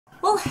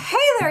Well, hey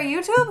there,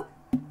 YouTube!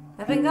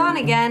 I've been gone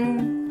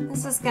again.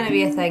 This is gonna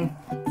be a thing.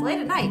 It's late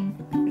at night,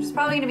 which is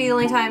probably gonna be the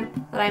only time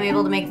that I'm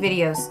able to make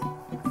videos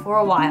for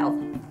a while.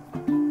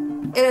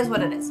 It is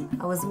what it is.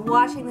 I was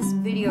watching this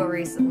video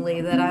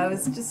recently that I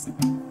was just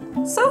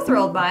so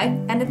thrilled by,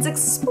 and it's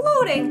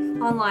exploding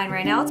online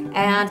right now,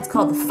 and it's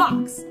called The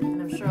Fox.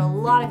 And I'm sure a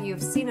lot of you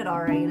have seen it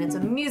already, and it's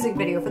a music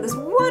video for this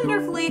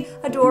wonderfully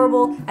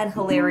adorable and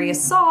hilarious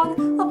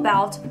song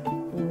about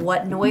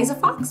what noise a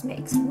fox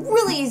makes.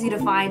 Really easy to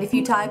find. If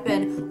you type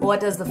in, what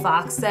does the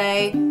fox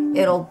say,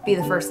 it'll be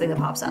the first thing that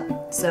pops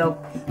up. So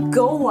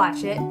go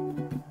watch it,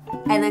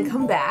 and then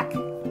come back.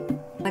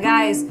 The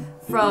guys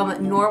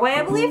from Norway,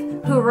 I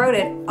believe, who wrote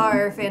it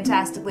are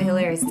fantastically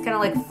hilarious. It's kind of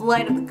like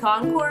Flight of the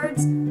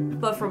Conchords,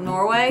 but from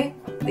Norway.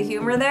 The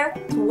humor there,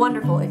 it's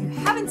wonderful. If you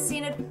haven't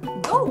seen it,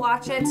 go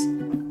watch it.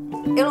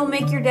 It'll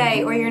make your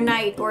day, or your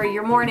night, or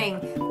your morning,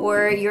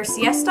 or your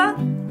siesta.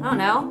 I don't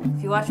know.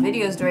 If you watch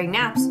videos during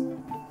naps,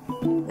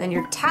 then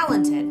you're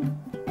talented,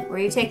 or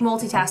you take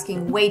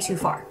multitasking way too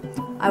far.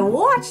 I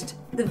watched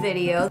the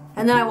video,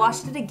 and then I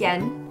watched it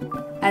again,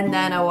 and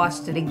then I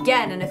watched it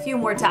again and a few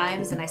more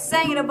times, and I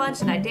sang it a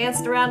bunch, and I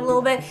danced around a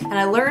little bit, and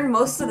I learned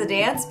most of the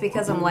dance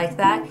because I'm like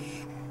that.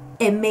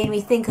 It made me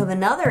think of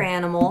another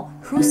animal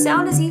whose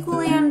sound is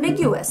equally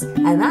ambiguous,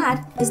 and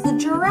that is the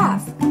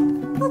giraffe.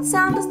 What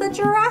sound does the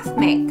giraffe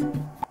make?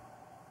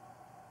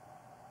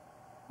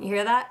 You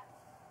hear that?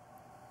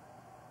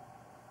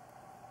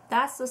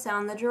 That's the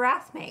sound the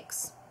giraffe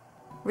makes.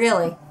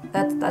 Really,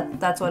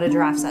 that's what a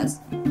giraffe says.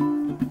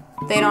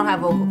 They don't have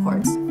vocal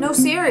cords. No,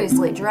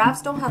 seriously,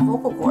 giraffes don't have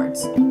vocal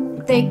cords.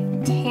 They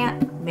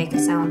can't make a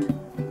sound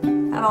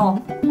at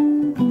all.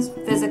 It's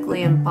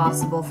physically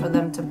impossible for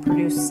them to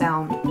produce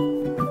sound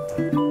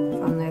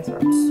from their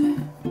throats.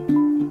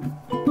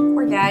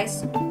 Poor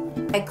guys.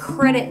 I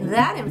credit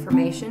that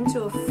information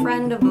to a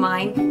friend of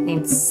mine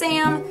named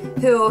Sam,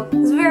 who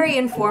is a very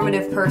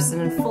informative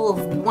person and full of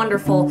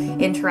wonderful,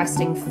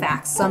 interesting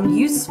facts. Some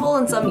useful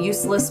and some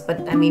useless,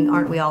 but I mean,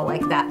 aren't we all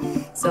like that?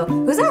 So, he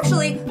was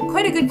actually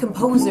quite a good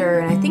composer,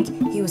 and I think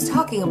he was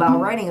talking about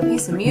writing a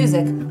piece of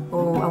music at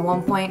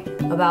one point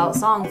about a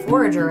song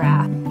for a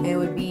giraffe. And it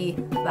would be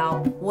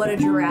about what a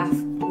giraffe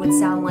would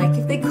sound like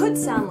if they could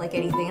sound like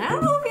anything. And I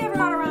don't know if he ever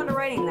got around to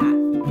writing that.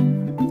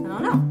 I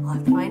don't know. I'll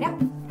have to find out.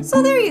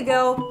 So there you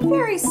go.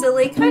 Very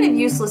silly, kind of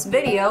useless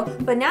video,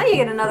 but now you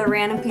get another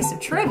random piece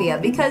of trivia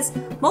because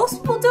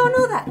most people don't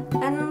know that.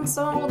 And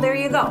so there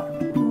you go.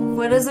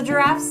 What does a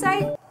giraffe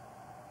say?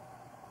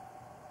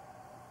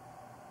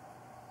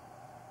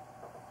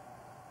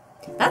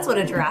 That's what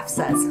a giraffe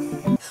says.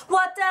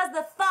 What does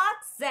the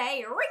fox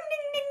say? Ring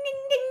ding ding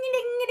ding ding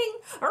ding ding.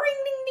 Ring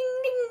ding ding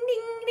ding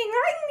ding ding.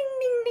 Ring ding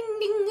ding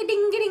ding ding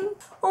ding ding.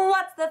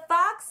 What's the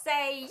fox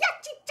say?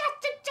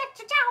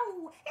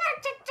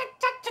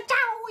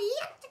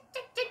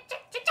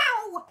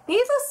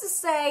 Needless to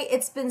say,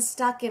 it's been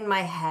stuck in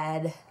my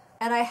head,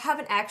 and I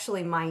haven't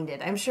actually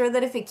minded. I'm sure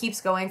that if it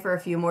keeps going for a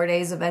few more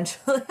days,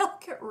 eventually I'll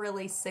get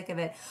really sick of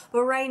it.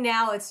 But right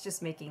now, it's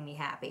just making me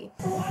happy.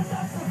 What does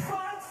the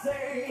fox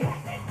say?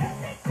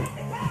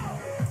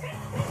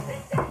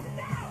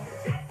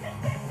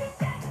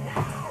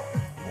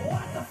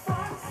 What the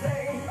fox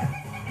say?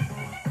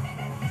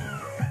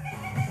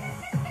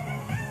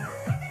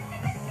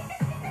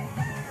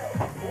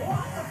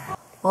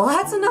 Well,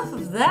 that's enough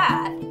of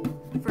that.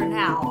 For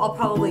now. I'll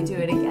probably do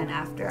it again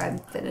after I'm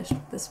finished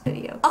with this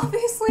video.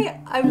 Obviously,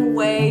 I'm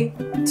way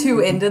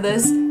too into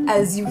this,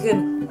 as you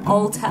can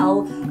all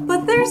tell,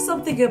 but there's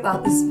something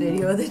about this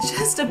video that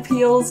just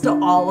appeals to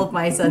all of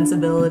my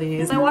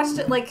sensibilities. I watched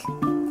it like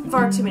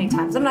far too many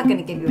times. I'm not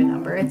gonna give you a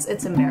number. It's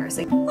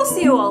embarrassing. I'll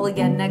see you all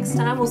again next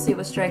time. We'll see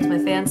what strikes my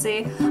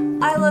fancy.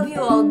 I love you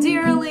all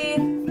dearly.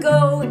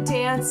 Go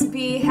dance,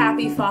 be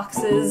happy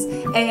foxes,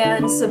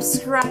 and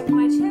subscribe to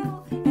my channel.